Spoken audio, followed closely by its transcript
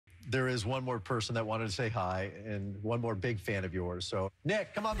there is one more person that wanted to say hi and one more big fan of yours. So,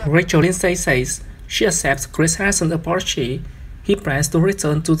 Nick, come on back. Rachel Lindsay says she accepts Chris Harrison's apology. He plans to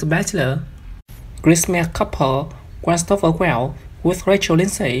return to The Bachelor. Chris met couple went over well with Rachel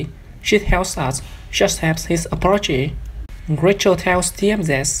Lindsay. She tells us she accepts his apology. Rachel tells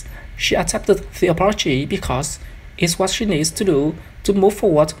TMZ she accepted the apology because it's what she needs to do to move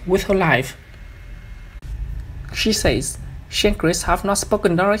forward with her life. She says she and Chris have not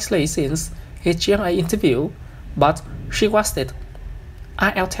spoken directly since his GMA interview, but she watched it.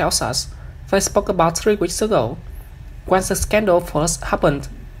 IL tells us they spoke about 3 weeks ago, when the scandal first happened,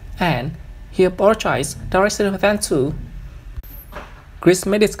 and he apologized directly to them too. Chris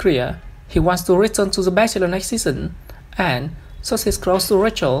made it clear he wants to return to The Bachelor next season, and sources close to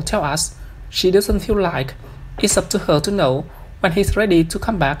Rachel tell us she doesn't feel like it's up to her to know when he's ready to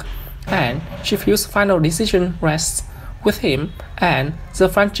come back, and she feels final decision rests with him and the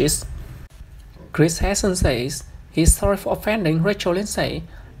franchise. Chris Harrison says he's sorry for offending Rachel Lindsay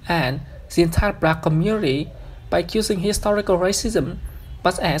and the entire black community by accusing historical racism,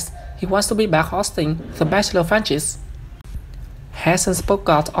 but adds he wants to be back hosting the Bachelor franchise. Harrison spoke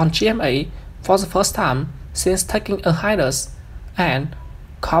out on GMA for the first time since taking a hiatus and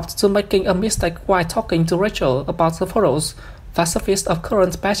copped to making a mistake while talking to Rachel about the photos that surfaced of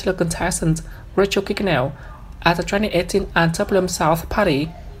current Bachelor contestant Rachel Lindsay at the 2018 Antebellum South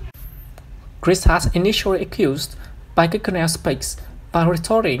party. Chris has initially accused by Lindsay speaks by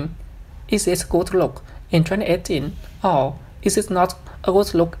retorting, "Is it a good look in 2018 or is it not a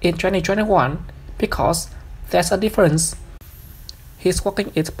good look in 2021? Because there's a difference." He's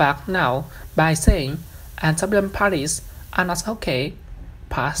walking it back now by saying Antebellum parties are not okay,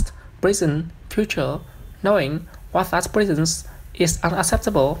 past, present, future, knowing what that presents is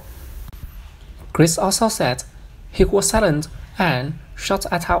unacceptable. Chris also said he was saddened and shocked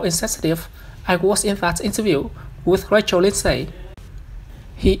at how insensitive I was in that interview with Rachel Lindsay.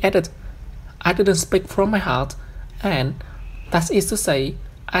 He added, "I didn't speak from my heart, and that is to say,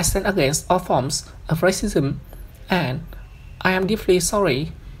 I stand against all forms of racism, and I am deeply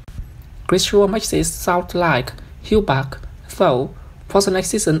sorry." Chris sure makes it sound like he'll back, though, for the next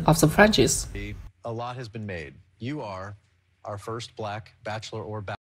season of the franchise. A lot has been made. You are our first black bachelor or